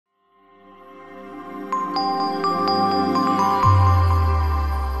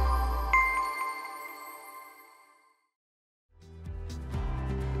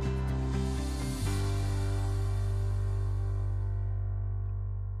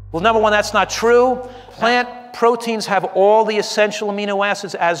Well, number one, that's not true. Plant proteins have all the essential amino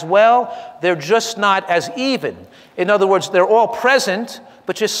acids as well. They're just not as even. In other words, they're all present,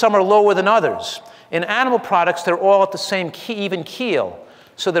 but just some are lower than others. In animal products, they're all at the same even keel.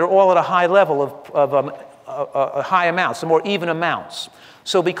 So they're all at a high level of high amounts, the more even amounts.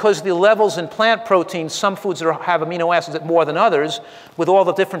 So because the levels in plant proteins, some foods have amino acids more than others, with all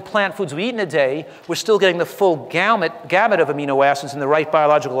the different plant foods we eat in a day, we're still getting the full gamut of amino acids and the right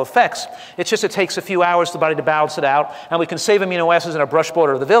biological effects. It's just it takes a few hours for the body to balance it out, and we can save amino acids in our brush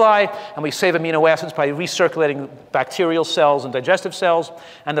border of the villi, and we save amino acids by recirculating bacterial cells and digestive cells,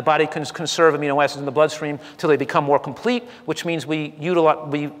 and the body can conserve amino acids in the bloodstream till they become more complete, which means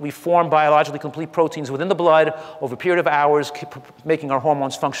we form biologically complete proteins within the blood over a period of hours, making our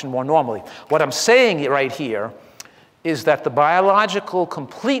hormones function more normally. What I'm saying right here is that the biological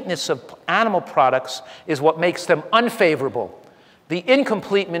completeness of animal products is what makes them unfavorable. The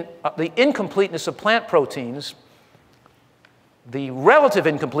incompleteness of plant proteins, the relative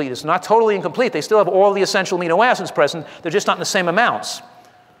incompleteness, not totally incomplete, they still have all the essential amino acids present, they're just not in the same amounts.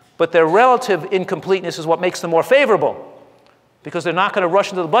 But their relative incompleteness is what makes them more favorable, because they're not going to rush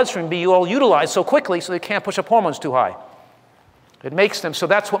into the bloodstream and be all utilized so quickly so they can't push up hormones too high. It makes them, so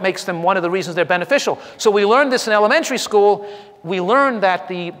that's what makes them one of the reasons they're beneficial. So we learned this in elementary school. We learned that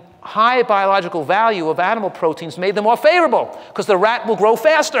the high biological value of animal proteins made them more favorable because the rat will grow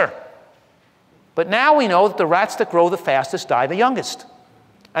faster. But now we know that the rats that grow the fastest die the youngest,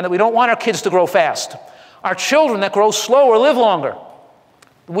 and that we don't want our kids to grow fast. Our children that grow slower live longer.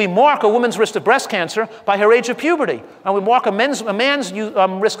 We mark a woman's risk of breast cancer by her age of puberty, and we mark a man's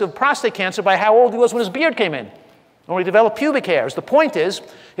risk of prostate cancer by how old he was when his beard came in. When we develop pubic hairs. The point is,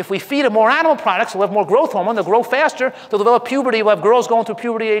 if we feed them more animal products, they'll have more growth hormone, they'll grow faster, they'll develop puberty. We'll have girls going through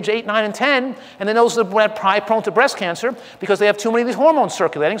puberty age 8, 9, and 10, and then those that are probably prone to breast cancer because they have too many of these hormones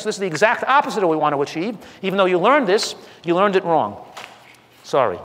circulating. So this is the exact opposite of what we want to achieve. Even though you learned this, you learned it wrong. Sorry.